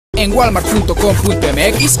En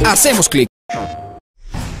Walmart.com.mx hacemos clic.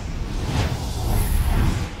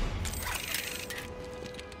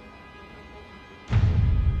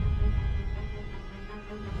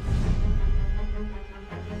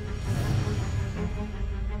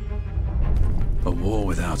 A war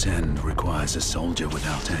without end requires a soldier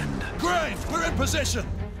without end. Grain, we're in position!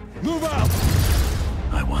 Move out!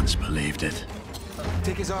 I once believed it.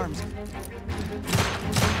 Take his arms.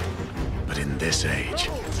 But in this age,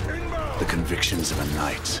 the convictions of a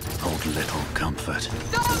knight hold little comfort.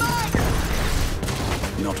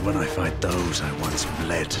 Not when I fight those I once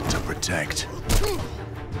bled to protect.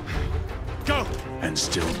 Go! And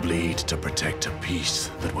still bleed to protect a peace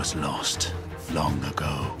that was lost long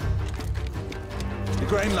ago.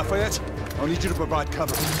 Grain, Lafayette, I'll need you to provide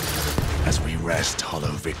cover. As we wrest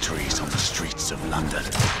hollow victories on the streets of London.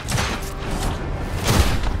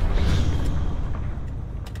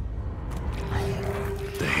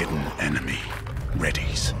 The hidden enemy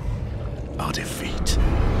readies our defeat.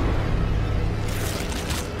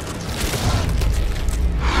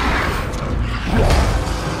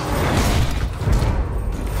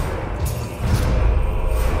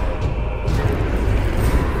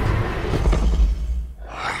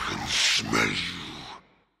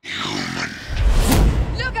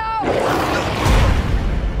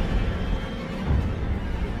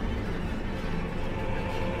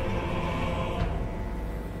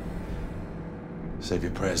 Save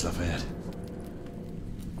your prayers, Lafayette.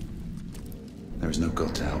 There is no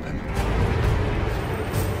God to help him.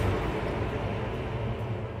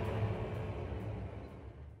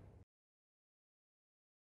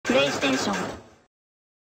 PlayStation